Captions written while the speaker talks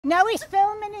No, he's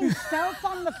filming himself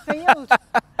on the field.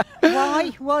 Why?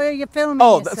 Why are you filming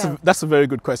Oh, yourself? that's a very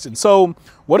good question. So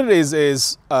what it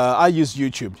is I use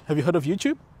YouTube. Have you heard of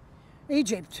YouTube?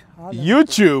 Egypt.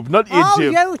 YouTube, not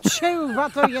Egypt. Oh, YouTube. I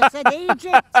thought you said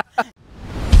Egypt.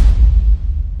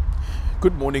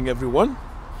 Good morning, everyone.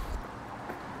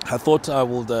 I thought I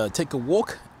would take a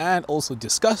walk and also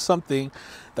discuss something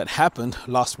that happened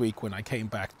last week when I came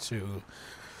back to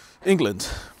England.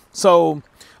 So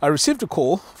I received a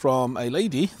call from a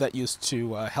lady that used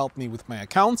to help me with my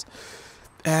account,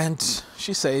 and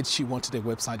she said she wanted a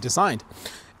website designed.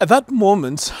 At that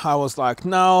moment, I was like,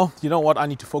 no, you know what? I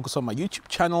need to focus on my YouTube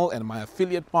channel and my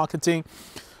affiliate marketing.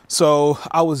 So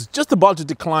I was just about to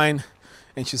decline,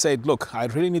 and she said, look, I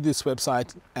really need this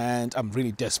website and I'm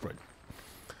really desperate.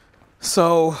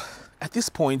 So at this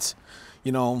point,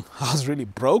 you know, I was really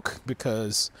broke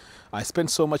because I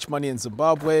spent so much money in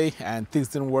Zimbabwe and things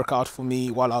didn't work out for me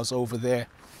while I was over there.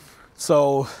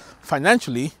 So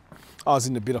financially, I was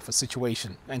in a bit of a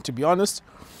situation. And to be honest,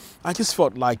 I just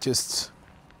felt like just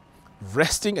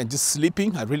resting and just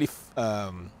sleeping. I really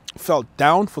felt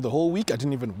down for the whole week. I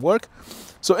didn't even work.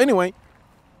 So anyway,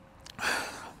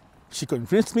 she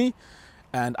convinced me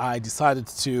and I decided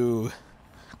to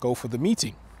go for the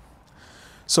meeting.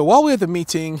 So while we were at the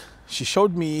meeting, she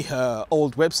showed me her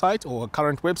old website or her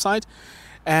current website.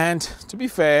 And to be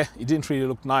fair, it didn't really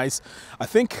look nice. I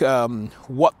think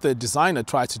what the designer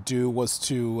tried to do was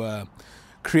to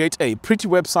create a pretty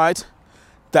website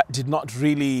that did not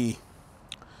really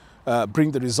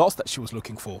bring the results that she was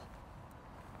looking for.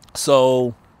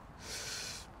 So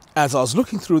as I was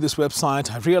looking through this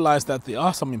website, I realized that there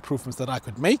are some improvements that I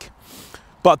could make.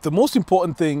 But the most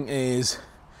important thing is,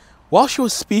 while she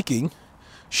was speaking,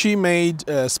 she made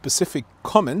specific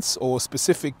comments or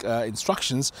specific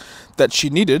instructions that she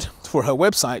needed for her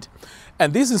website.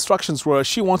 And these instructions were,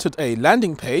 she wanted a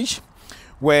landing page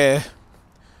where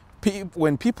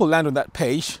when people land on that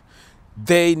page,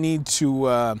 they need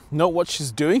to know what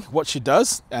she's doing, what she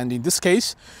does. And in this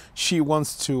case, she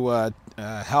wants to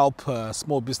help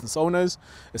small business owners,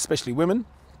 especially women.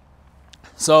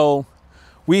 So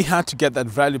we had to get that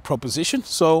value proposition.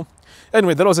 So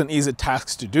anyway, that was an easy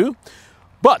task to do.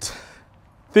 But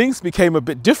things became a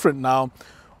bit different now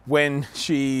when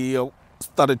she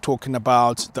started talking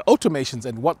about the automations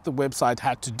and what the website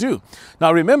had to do.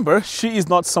 Now remember, she is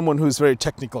not someone who's very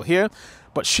technical here,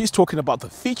 but she's talking about the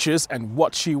features and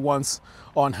what she wants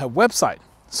on her website.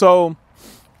 So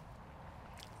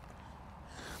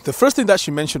the first thing that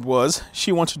she mentioned was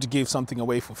she wanted to give something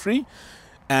away for free.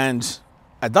 And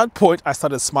at that point, I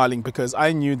started smiling because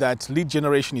I knew that lead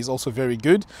generation is also very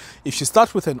good. If she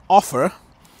starts with an offer,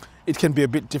 it can be a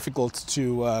bit difficult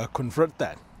to convert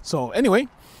that. So anyway,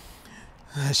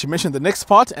 she mentioned the next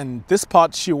part, and this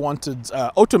part she wanted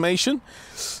automation,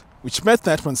 which meant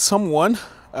that when someone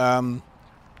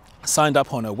signed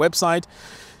up on her website,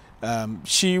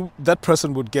 that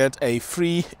person would get a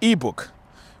free ebook,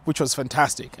 which was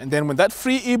fantastic. And then when that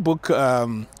free ebook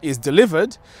is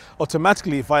delivered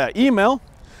automatically via email,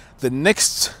 the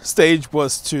next stage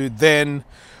was to then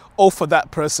offer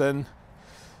that person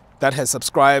that has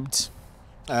subscribed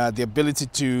the ability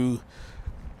to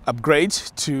upgrade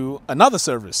to another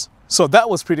service. So that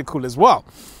was pretty cool as well.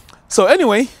 So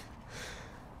anyway,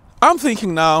 I'm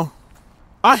thinking now,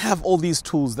 I have all these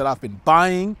tools that I've been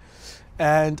buying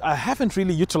and I haven't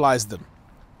really utilized them.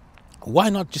 Why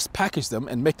not just package them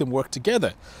and make them work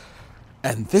together?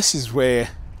 And this is where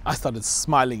I started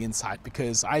smiling inside,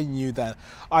 because I knew that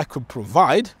I could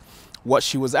provide what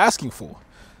she was asking for.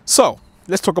 So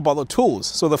let's talk about the tools.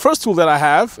 So the first tool that I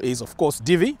have is, of course,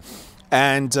 Divi.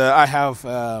 And I have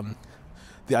the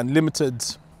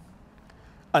unlimited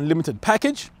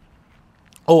package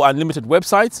or unlimited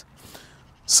websites.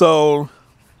 So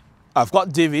I've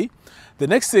got Divi. The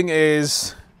next thing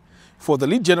is, for the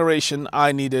lead generation,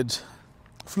 I needed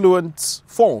Fluent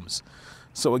Forms.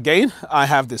 So again, I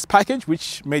have this package,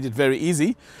 which made it very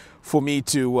easy for me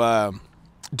to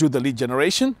do the lead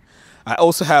generation. I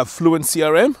also have Fluent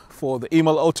CRM for the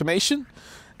email automation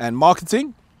and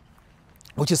marketing,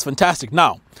 which is fantastic.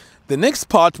 Now, the next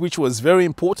part, which was very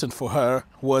important for her,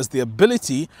 was the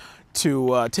ability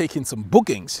to take in some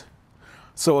bookings.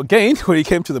 So again, when it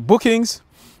came to the bookings,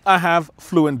 I have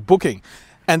Fluent Booking.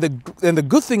 And the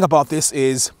good thing about this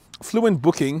is Fluent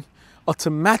Booking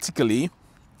automatically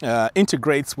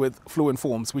integrates with Fluent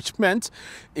Forms, which meant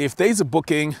if there's a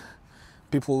booking,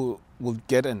 people will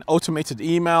get an automated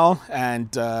email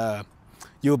and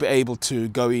you'll be able to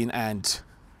go in and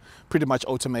pretty much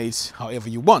automate however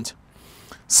you want.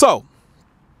 So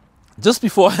just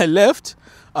before I left,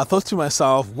 I thought to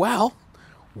myself, well,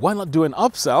 why not do an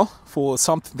upsell for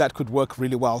something that could work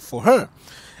really well for her?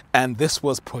 And this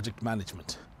was project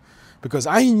management. Because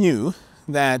I knew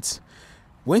that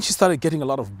when she started getting a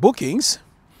lot of bookings,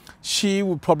 she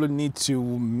would probably need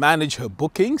to manage her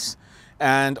bookings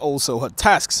and also her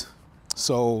tasks.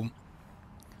 So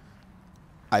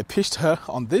I pitched her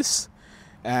on this,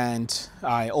 and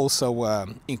I also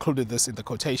included this in the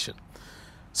quotation.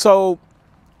 So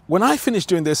when I finished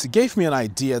doing this, it gave me an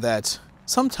idea that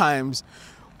sometimes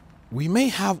we may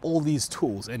have all these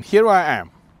tools, and here I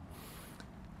am,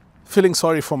 feeling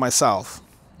sorry for myself,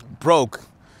 broke,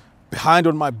 behind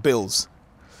on my bills,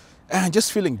 and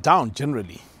just feeling down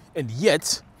generally. And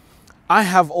yet, I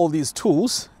have all these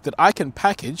tools that I can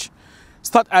package,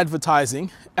 start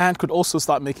advertising, and could also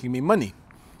start making me money.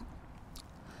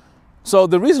 So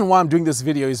the reason why I'm doing this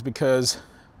video is because,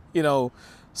 you know,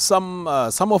 some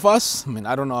of us, I mean,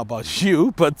 I don't know about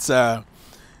you, but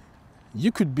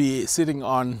you could be sitting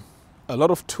on a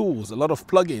lot of tools, a lot of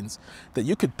plugins that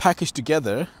you could package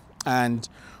together and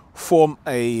form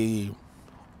a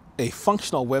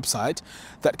functional website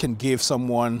that can give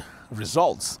someone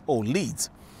results or leads.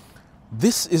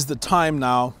 This is the time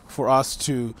now for us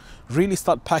to really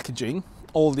start packaging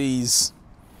all these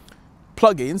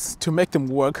plugins to make them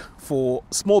work for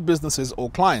small businesses or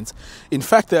clients. In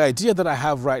fact, the idea that I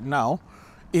have right now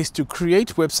is to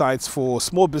create websites for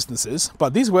small businesses,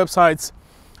 but these websites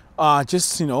are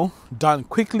just, you know, done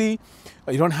quickly.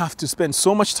 You don't have to spend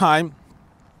so much time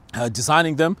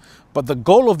designing them, but the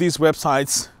goal of these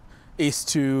websites is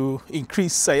to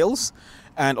increase sales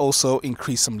and also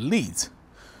increase some leads.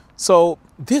 So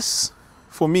this,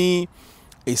 for me,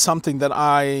 is something that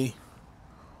I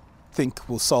think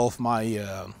will solve my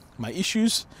my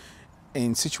issues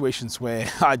in situations where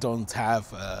I don't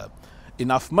have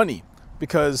enough money,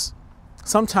 because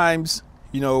sometimes,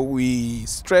 you know, we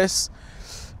stress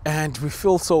and we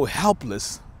feel so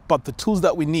helpless, but the tools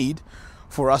that we need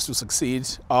for us to succeed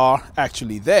are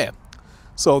actually there.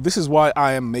 So this is why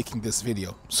I am making this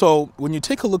video. So when you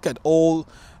take a look at all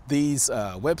these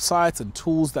websites and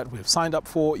tools that we've signed up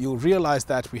for, you'll realize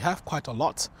that we have quite a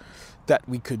lot that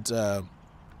we could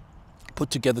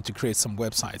put together to create some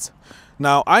websites.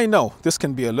 Now, I know this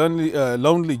can be a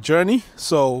lonely journey,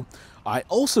 so I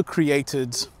also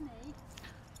created...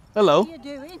 Hello. What are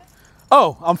you doing?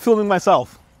 Oh, I'm filming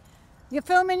myself. You're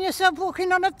filming yourself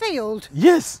walking on a field?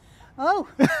 Yes. Oh.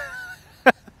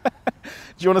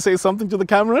 Do you want to say something to the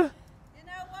camera? You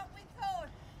know what we thought?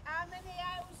 How many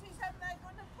houses am I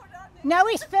going to put on it? No,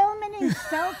 he's filming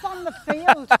himself on the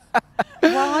field.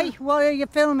 Why? Why are you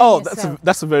filming Oh, yourself?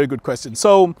 that's a very good question.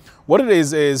 So what it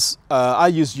is I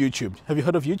use YouTube. Have you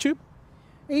heard of YouTube?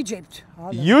 Egypt. Oh,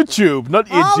 no. YouTube, not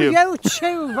Egypt. Oh,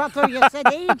 YouTube. I thought you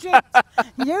said Egypt.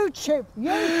 YouTube.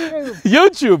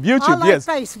 YouTube, I like yes.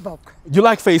 Facebook. You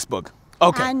like Facebook?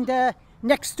 Okay. And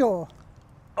Nextdoor.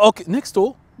 Okay,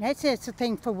 Nextdoor. It's a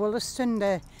thing for Wollaston,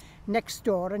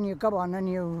 Nextdoor, and you go on and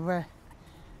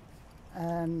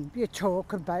you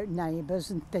talk about neighbours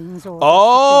and things. Or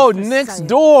Oh,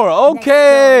 Nextdoor.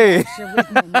 Okay.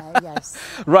 Nextdoor, yes.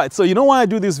 Right. So you know why I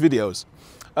do these videos?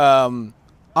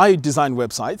 I design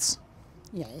websites.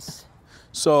 Yes.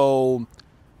 So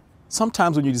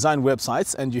sometimes when you design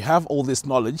websites and you have all this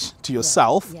knowledge to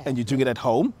yourself and you're doing it at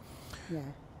home,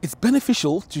 it's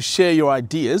beneficial to share your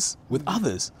ideas with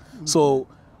others. So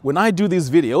when I do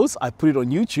these videos, I put it on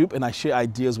YouTube and I share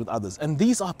ideas with others. And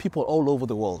these are people all over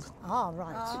the world. Oh,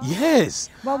 right.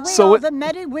 Yes. Well, we are the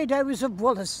Merry Widows of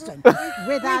Wollaston.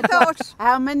 With our dogs.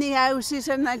 How many houses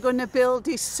am I going to build?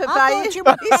 He's I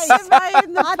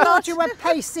surviving. I thought you were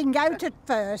pacing out at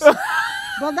first.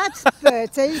 Well, that's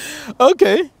Bertie.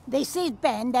 Okay. This is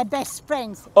Ben, they're best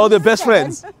friends. Oh, they're He's best 7,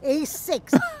 friends. He's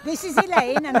 6. This is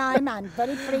Elaine and I'm Anne.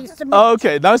 Very pleased to meet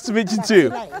Okay, nice to meet you That's too.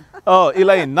 Elaine. Oh,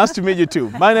 Elaine, nice to meet you too.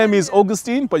 My name is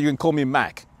Augustine, but you can call me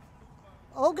Mac.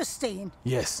 Augustine.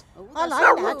 Yes. I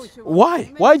like that.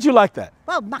 Why? Why did you like that?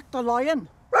 Well, Mac the Lion.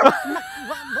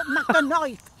 Mac the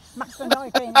Knife. Mac the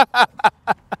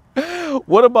Knife.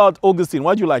 What about Augustine?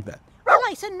 Why do you like that? Well,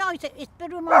 it's a nice, it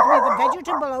reminds me of a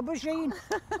vegetable aubergine.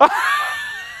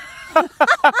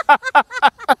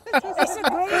 It's a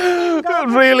green thing.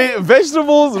 Really?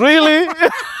 Vegetables? Really?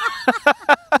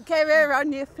 Okay, we're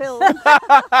on your film.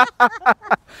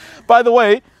 By the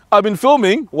way, I've been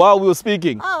filming while we were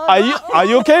speaking. Oh, Are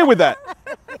you okay with that?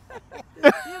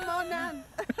 Come on, Nan.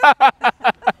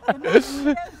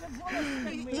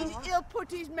 He'll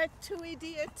put his met two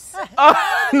idiots.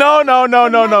 No.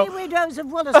 Many widows of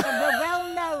Wollaston, we're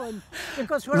well known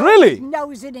because we're Really?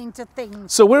 always nosing into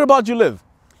things. So where about you live?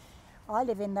 I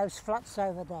live in those flats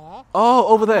over there. Oh,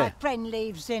 over My there. friend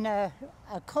lives in a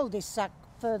cul-de-sac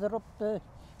further up the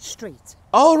Street.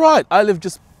 All right, I live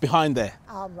just behind there.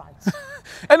 All right.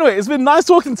 Anyway, it's been nice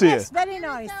talking to Yes, you. very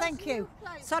nice. Thank you.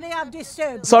 Sorry I've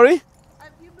disturbed you. Sorry?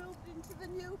 Have you moved into the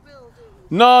new building?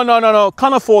 No.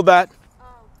 Can't afford that.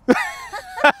 Oh.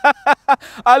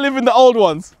 I live in the old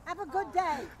ones. Have a good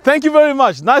day. Thank you very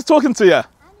much. Nice talking to you. And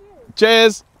you.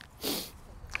 Cheers.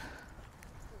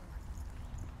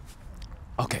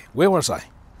 Okay, where was I?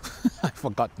 I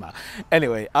forgot now.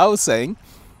 Anyway, I was saying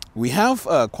we have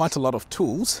quite a lot of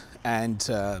tools, and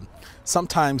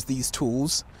sometimes these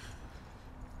tools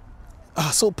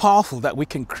are so powerful that we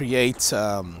can create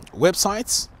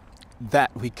websites that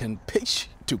we can pitch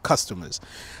to customers.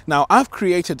 Now, I've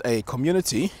created a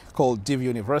community called Divi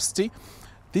University.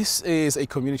 This is a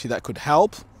community that could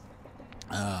help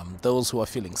those who are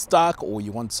feeling stuck, or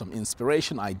you want some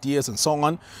inspiration, ideas, and so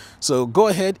on. So go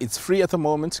ahead, it's free at the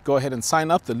moment. Go ahead and sign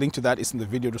up. The link to that is in the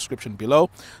video description below.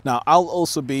 Now, I'll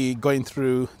also be going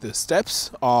through the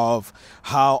steps of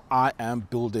how I am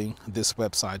building this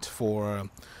website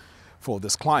for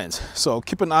this client. So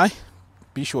keep an eye,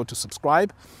 be sure to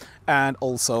subscribe, and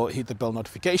also hit the bell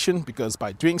notification, because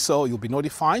by doing so, you'll be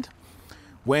notified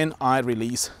when I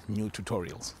release new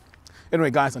tutorials. Anyway,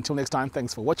 guys, until next time,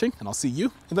 thanks for watching, and I'll see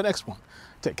you in the next one.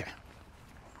 Take care.